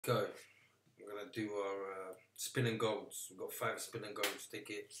Go. We're gonna do our spin and golds. We've got 5 spin and golds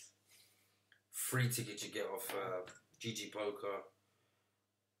tickets. Free tickets you get off GG Poker.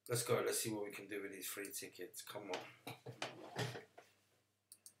 Let's go. Let's see what we can do with these free tickets. Come on.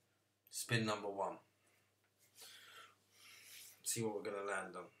 Spin number 1. See what we're gonna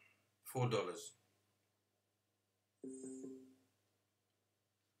land on. $4.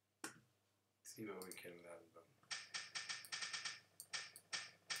 See what we can land on.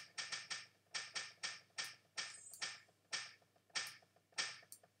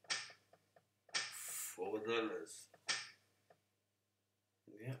 $4.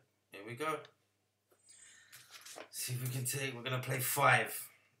 Yeah, here we go. See if we can take. We're gonna play 5.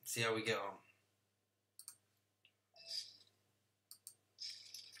 See how we get on.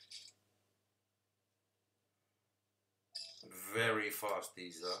 Very fast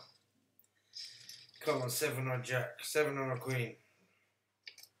these are. Come on, 7 on Jack, 7 on a Queen.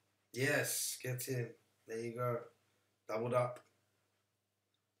 Yes, get in. There you go. Doubled up.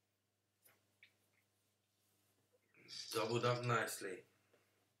 Doubled up nicely.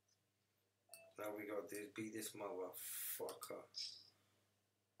 Now we got to beat this motherfucker.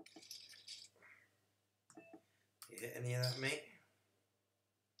 You hit any of that, mate?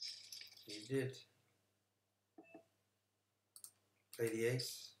 You did. Play the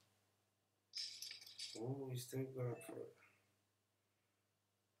ace. Oh, he's still going for it.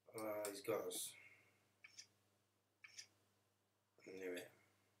 He's got us. Knew it.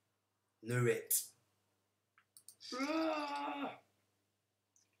 Knew it. Ah!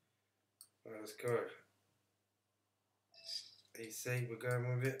 Right, let's go. Ace 8, we're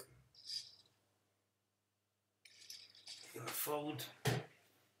going with it. Gonna fold.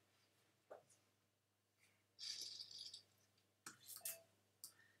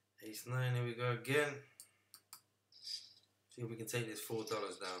 Ace 9, here we go again. See if we can take this $4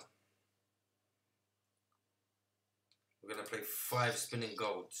 down. We're gonna play 5 spinning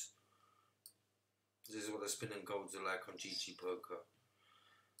golds. This is what the spinning golds are like on GG Poker.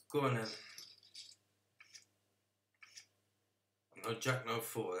 Go on then. No Jack, no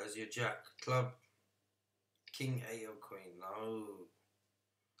 4. There's your Jack. Club. King, 8 or Queen. No.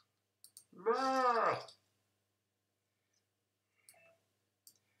 Ah!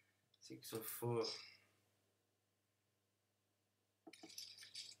 6 or 4.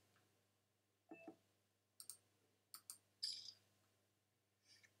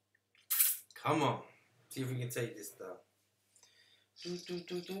 Come on. See if we can take this down.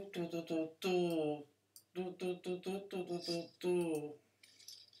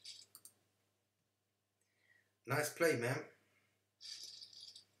 Nice play, man.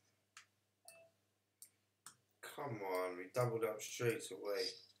 Come on, we doubled up straight away.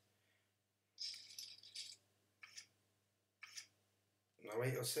 No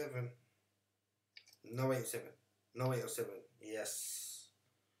 8 or 7. No 8 or 7. No 8 or 7. Yes.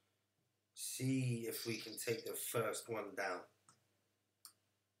 See if we can take the first one down.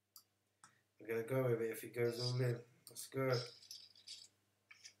 We're going to go with it if it goes all in. Let's go.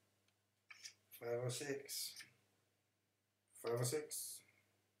 5 or 6. 5 or 6.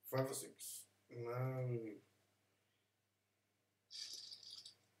 5 or 6. No.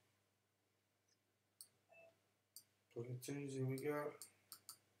 Put it 2s, here we go.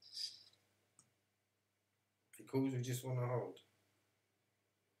 If he calls, we just want to hold.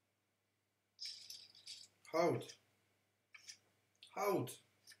 Hold. Hold.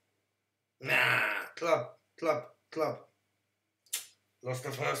 Nah. Club. Club. Club. Lost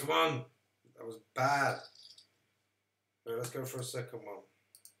the first one. That was bad. Right, let's go for a second one.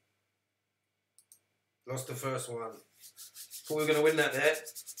 Lost the first one. Thought we were going to win that there.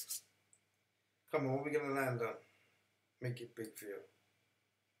 Come on, what are we going to land on? Make it big for you.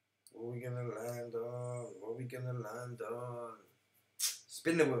 What are we going to land on? What are we going to land on?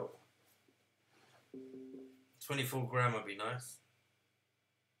 Spin the wheel. 24 gram would be nice.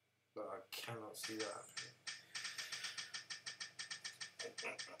 But I cannot see that.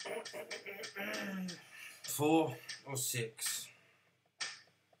 4 or 6?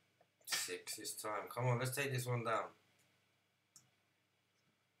 6 this time. Come on, let's take this one down.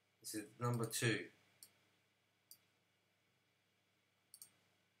 This is number 2.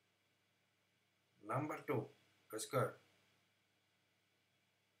 Number 2. Let's go.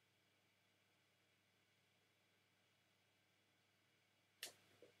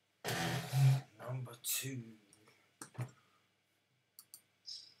 Number 2.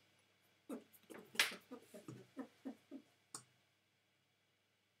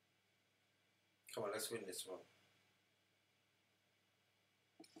 Come on, let's win this one.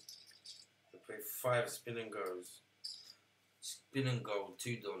 We play 5 spin and goes. Spin and gold,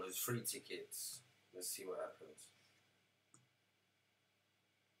 $2, free tickets. Let's see what happens.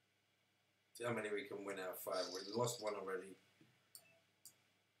 See how many we can win out of 5. We lost one already.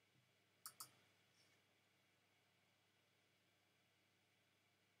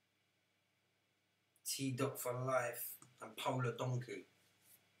 T-Dot for life and Polar Donkey.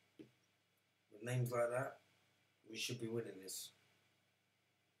 With names like that, we should be winning this.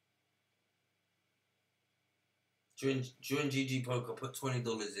 Join GG Poker, put $20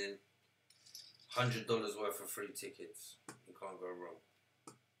 in, $100 worth of free tickets. You can't go wrong.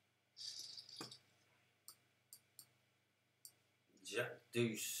 Jack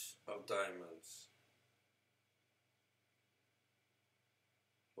Deuce of diamonds.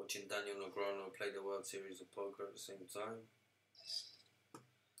 Watching Daniel Negreanu play the World Series of Poker at the same time.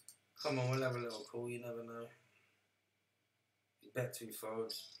 Come on, we'll have a little call, you never know. Bet 2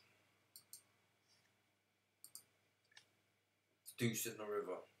 folds. Deuce in the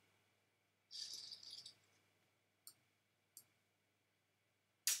river.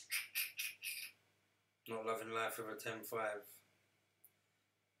 Not loving life with a 10-5.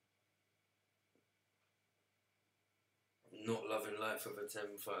 Not loving life with a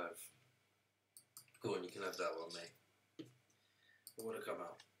 10-5. Go on, you can have that one, mate. What would have come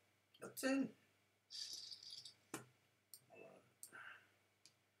out? A 10.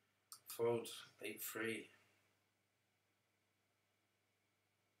 Fold, 8-3.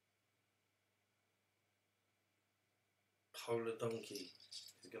 Polar Donkey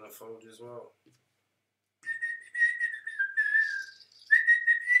is going to fold as well.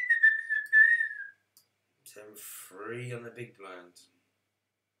 $10-3 on the big blind.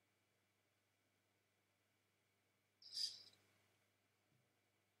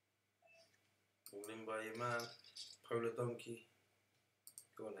 All in by your man, Polar Donkey.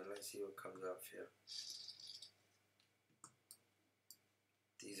 Go on then, let's see what comes out for you.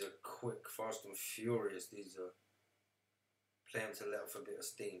 These are quick, fast and furious. These are playing to let off a bit of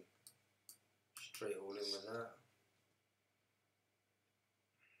steam. Straight all in with that.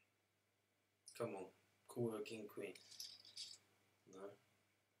 Come on, call her King Queen. No.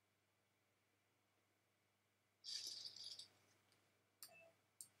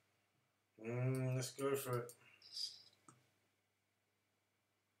 Let's go for it.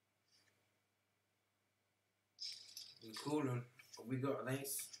 We're calling. What we got? An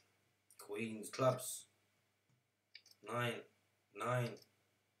ace? Queens, clubs. 9.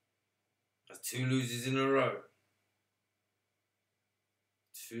 That's 2 losers in a row.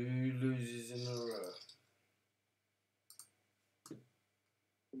 2 losers in a row.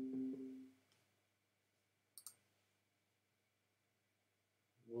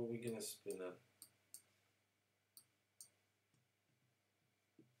 What are we gonna spin at?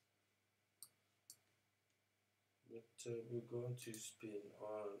 We're going to spin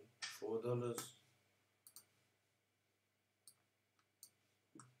on $4.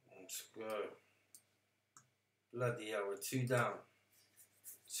 Let's go. Bloody hell, we're 2 down.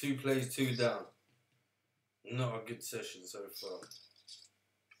 2 plays, 2 down. Not a good session so far.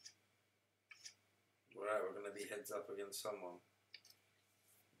 Right, we're going to be heads up against someone.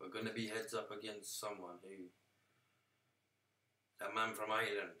 We're going to be heads up against someone who... That man from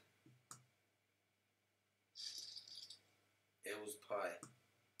Ireland. Ills Pie.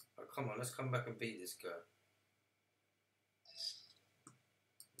 Oh, come on, let's come back and beat this guy.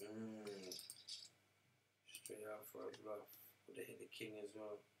 Straight out for a bluff. Would have hit the king as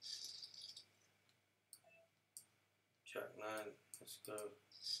well. Jack 9. Let's go.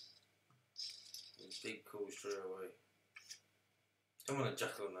 Big call straight away. Come on, a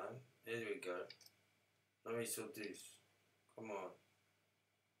jack or 9. Here we go. No ace or deuce. Come on.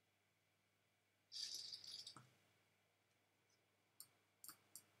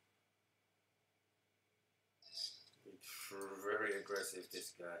 Very aggressive,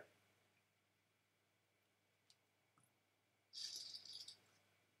 this guy.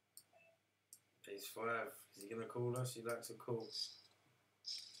 Ace 5. Is he gonna call us? He likes a call.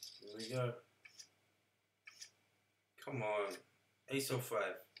 Here we go. Come on. Ace or 5.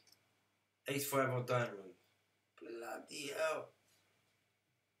 Ace 5 or diamond. Bloody hell.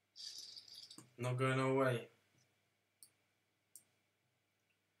 Not going away.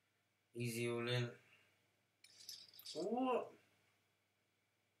 Easy all in. What?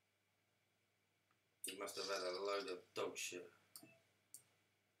 He must have had a load of dog shit.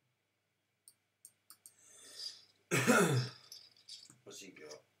 What's he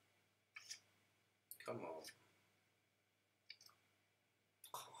got? Come on.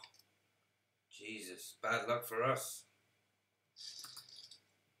 Oh, Jesus, bad luck for us.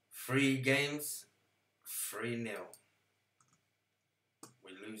 3 games, 3-0.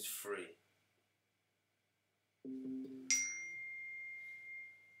 We lose 3.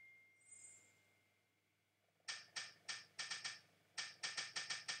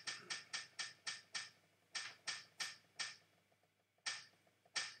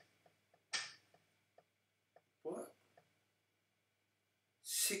 What?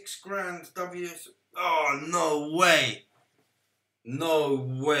 6 grand WS. Oh, no way. No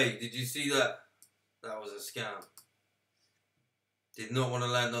way. Did you see that? That was a scam. Did not want to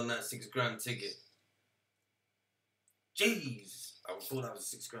land on that 6 grand ticket. Jeez. I thought that was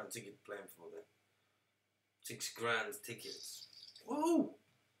a 6 grand ticket playing for then. 6 grand tickets. Whoa.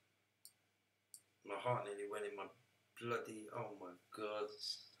 My heart nearly went in my bloody... Oh my God.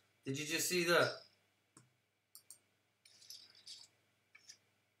 Did you just see that?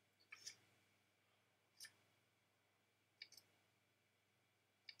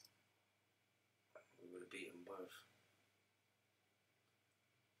 We would have beaten both.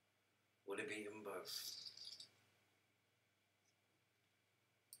 Would have beaten both.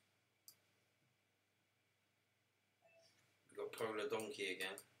 We got Polar Donkey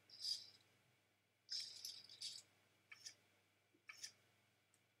again.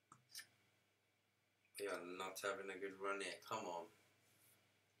 We are not having a good run here. Come on.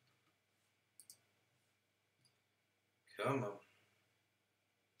 Come on.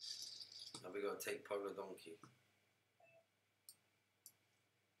 Now we got to take Polar Donkey.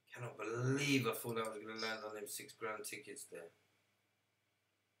 Cannot believe I thought I was going to land on them 6 grand tickets there.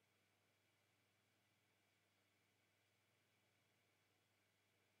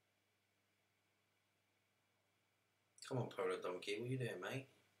 Come on, Polar Donkey. What are you doing, mate?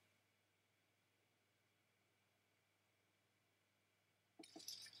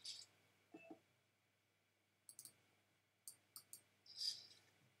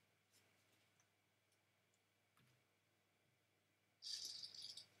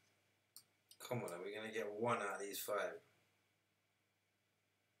 Come on, are we going to get 1 out of these 5?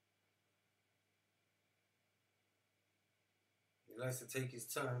 He likes to take his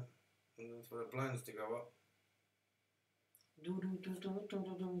time for the blinds to go up.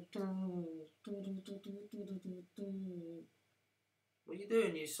 What are you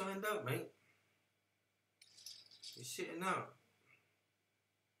doing? You signed up, mate. You're sitting out.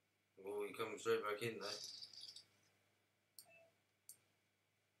 Oh, he comes straight back in there.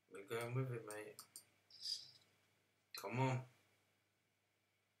 We're going with it, mate. Come on.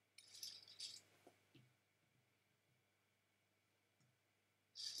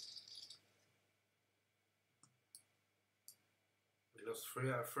 We lost 3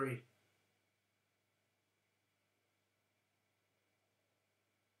 out of 3.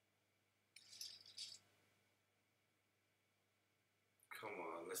 Come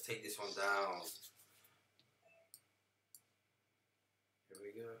on, let's take this one down. Here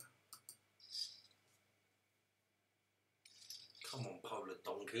we go. Come on, Polar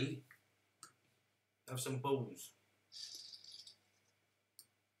Donkey. Have some balls.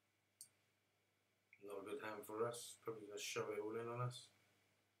 Not a good hand for us. Probably going to shove it all in on us.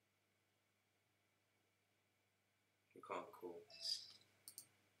 You can't call.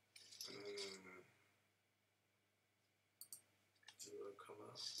 Zero come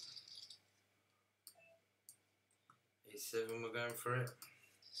out. A7, we're going for it.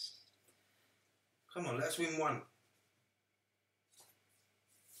 Come on, let's win 1.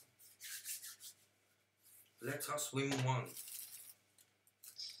 Let us win 1.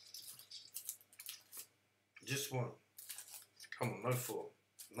 Just 1. Come on, no 4.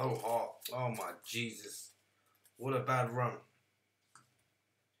 No heart. Oh my Jesus. What a bad run.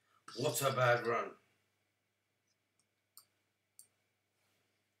 What a bad run.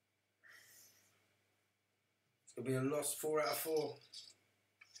 It's going to be a loss 4 out of 4.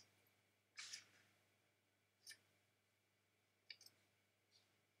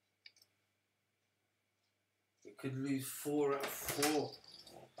 We could lose 4 out of 4.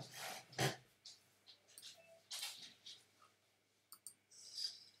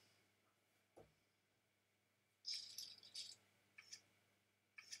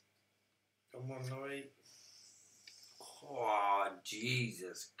 Come on, no 8. Oh,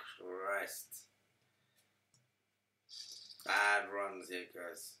 Jesus Christ. Bad runs here,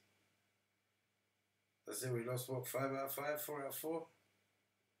 guys. That's it, we lost what, 5 out of 5, 4 out of 4?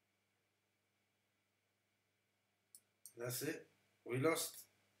 That's it. We lost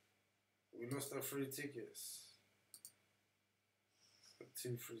our 3 tickets. Got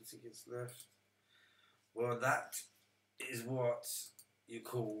 2 free tickets left. Well, that is what you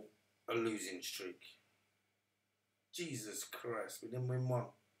call a losing streak. Jesus Christ, we didn't win 1.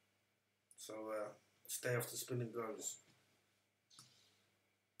 So stay off the spinning goes.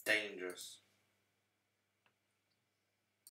 Dangerous.